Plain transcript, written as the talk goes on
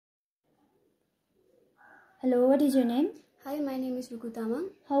Hello, what is your name? Hi, my name is Ruku Tamang.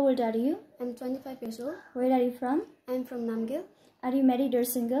 How old are you? I'm 25 years old. Where are you from? I'm from Namgyal. Are you married or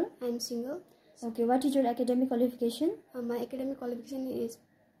single? I'm single. Okay, what is your academic qualification? My academic qualification is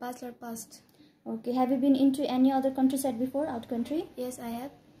Bachelor passed. Okay, have you been into any other countryside before, out country? Yes, I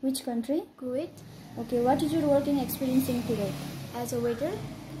have. Which country? Kuwait. Okay, what is your working experience in Kuwait? As a waiter.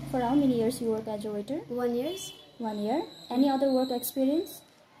 For how many years you work as a waiter? 1 year. 1 year. Any other work experience?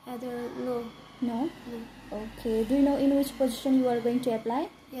 No. No? No. Okay, do you know in which position you are going to apply?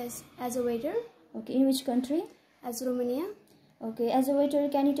 Yes, as a waiter. Okay, in which country? As Romania. Okay, as a waiter,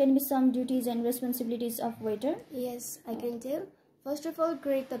 can you tell me some duties and responsibilities of waiter? Yes, I can tell. First of all,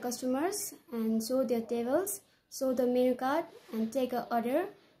 greet the customers and show their tables, show the menu card and take an order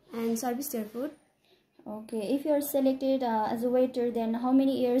and service their food. Okay, if you are selected as a waiter, then how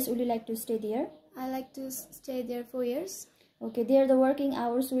many years would you like to stay there? I like to stay there 4 years. Okay, there the working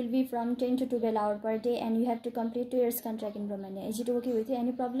hours will be from 10 to 12 hours per day and you have to complete 2 years contract in Romania. Is it okay with you?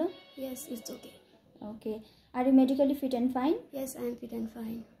 Any problem? Yes, it's okay. Okay. Are you medically fit and fine? Yes, I am fit and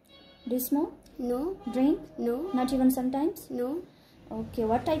fine. Do you smoke? No. Drink? No. Not even sometimes? No. Okay,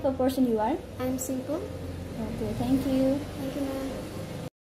 what type of person you are? I am simple. Okay, thank you. Thank you, ma'am.